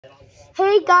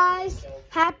Hey guys,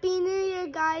 Happy New Year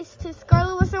guys to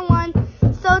Scarlet Wizard 1.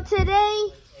 So today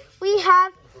we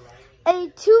have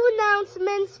two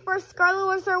announcements for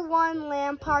Scarlet Wizard 1,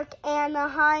 Land Park,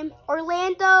 Anaheim,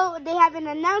 Orlando. They haven't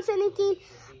announced anything,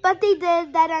 but they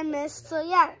did that I missed. So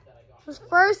yeah,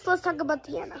 first let's talk about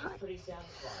the Anaheim.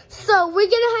 So we're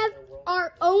gonna have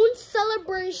our own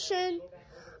celebration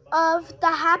of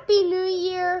the Happy New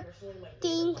Year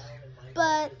thing.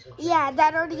 But yeah,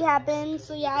 that already happened,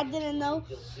 so yeah, I didn't know.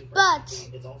 But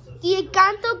the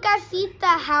Encanto Casita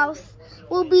house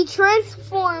will be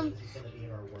transformed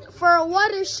for a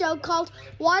water show called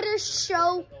Water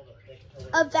Show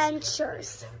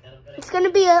Adventures. It's going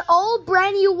to be an all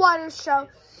brand new water show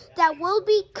that will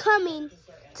be coming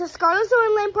to Scarlet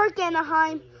Wizard Land Park,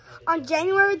 Anaheim on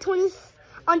January 20th,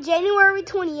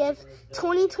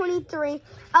 2023,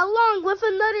 along with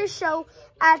another show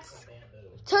at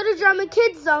Total Drama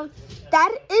Kids Zone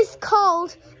that is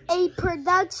called a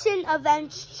production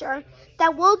adventure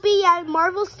that will be at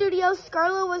Marvel Studios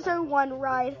Scarlet Wizard 1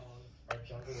 ride.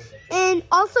 And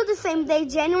also the same day,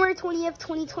 January 20th,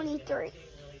 2023.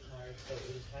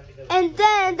 And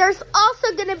then there's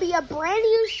also going to be a brand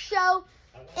new show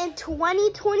in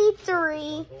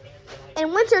 2023,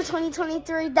 in winter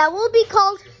 2023, that will be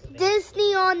called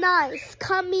Disney on Ice,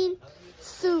 coming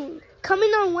soon.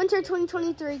 Coming on winter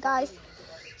 2023, guys.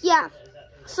 Yeah,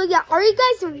 so yeah, are you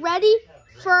guys ready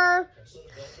for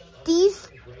these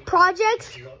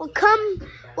projects? Well,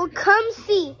 come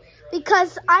see,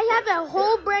 because I have a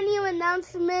whole brand new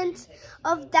announcement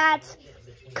of that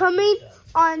coming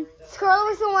on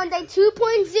Scarlet Wizard 1 Day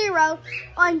 2.0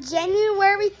 on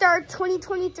January 3rd,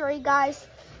 2023, guys.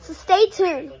 So stay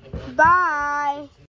tuned. Bye.